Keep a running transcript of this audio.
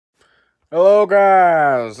Hello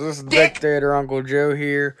guys, this is Dictator Uncle Joe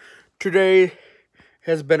here. Today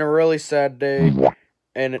has been a really sad day,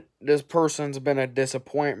 and this person's been a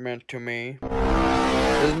disappointment to me.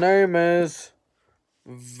 His name is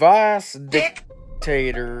Vice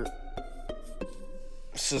Dictator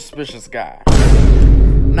Suspicious Guy.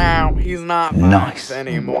 Now, he's not Vice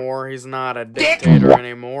anymore, he's not a dictator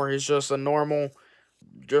anymore, he's just a normal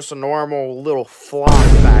little flop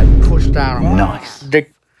that pushed out a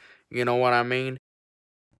you know what I mean?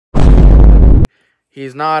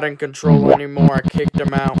 He's not in control anymore. I kicked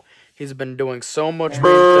him out. He's been doing so much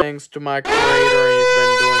mean things to my creator. He's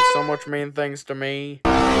been doing so much mean things to me.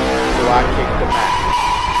 So I kicked him out.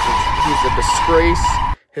 He's a disgrace.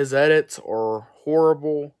 His edits are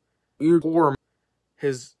horrible.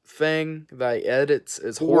 His thing that he edits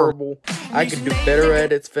is horrible. I could do better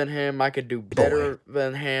edits than him. I could do better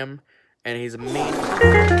than him. And he's mean.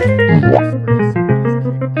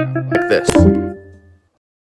 Like this.